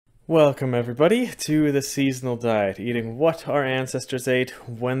Welcome everybody to the seasonal diet, eating what our ancestors ate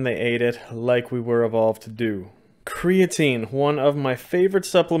when they ate it, like we were evolved to do. Creatine, one of my favorite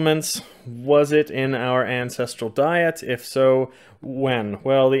supplements. Was it in our ancestral diet? If so, when?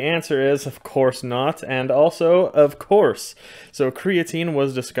 Well, the answer is, of course not, and also, of course. So creatine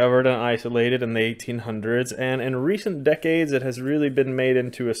was discovered and isolated in the 1800s, and in recent decades it has really been made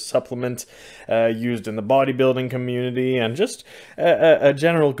into a supplement used in the bodybuilding community, and just a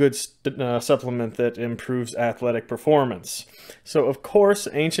general good supplement that improves athletic performance. So of course,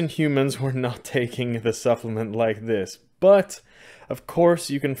 ancient humans were not taking the supplement like this, but of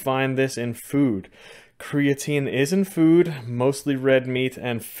course you can find this in food. Creatine is in food, mostly red meat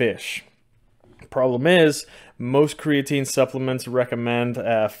and fish. Problem is, most creatine supplements recommend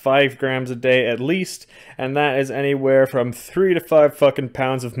 5 grams a day at least, and that is anywhere from 3 to 5 fucking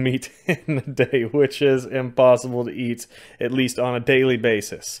pounds of meat in a day, which is impossible to eat, at least on a daily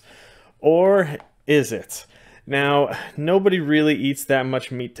basis. Or is it? Now, nobody really eats that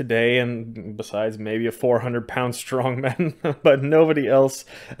much meat today, and besides maybe a 400-pound strongman, but nobody else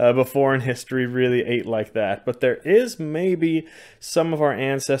before in history really ate like that. But there is maybe some of our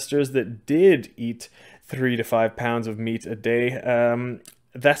ancestors that did eat 3 to 5 pounds of meat a day.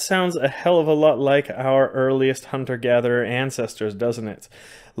 That sounds a hell of a lot like our earliest hunter-gatherer ancestors, doesn't it?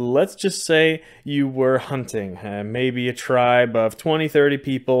 Let's just say you were hunting, maybe a tribe of 20-30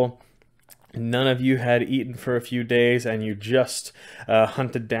 people. None of you had eaten for a few days, and you just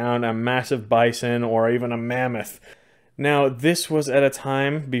hunted down a massive bison or even a mammoth. Now, this was at a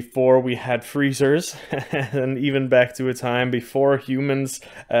time before we had freezers, and even back to a time before humans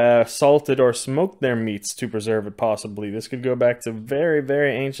salted or smoked their meats to preserve it possibly. This could go back to very,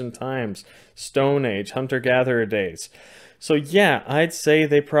 very ancient times, Stone Age, hunter-gatherer days. So yeah, I'd say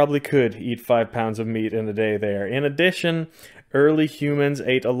they probably could eat 5 pounds of meat in a day there. In addition, early humans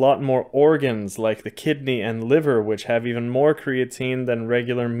ate a lot more organs like the kidney and liver, which have even more creatine than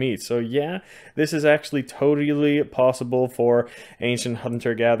regular meat. So yeah, this is actually totally possible for ancient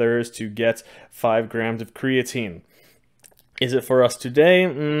hunter-gatherers to get 5 grams of creatine. Is it for us today?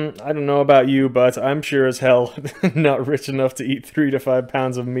 I don't know about you, but I'm sure as hell not rich enough to eat 3 to 5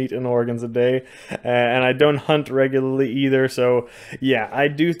 pounds of meat and organs a day. And I don't hunt regularly either, so yeah, I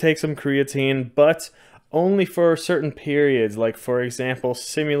do take some creatine, but only for certain periods, like for example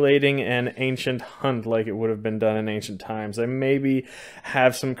simulating an ancient hunt like it would have been done in ancient times. I maybe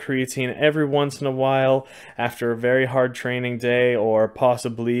have some creatine every once in a while after a very hard training day, or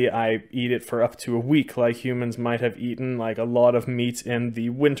possibly I eat it for up to a week like humans might have eaten like a lot of meat in the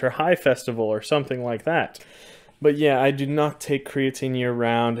Winter High Festival or something like that. But yeah, I do not take creatine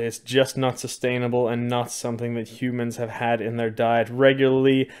year-round. It's just not sustainable and not something that humans have had in their diet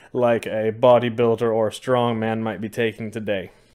regularly like a bodybuilder or strongman might be taking today.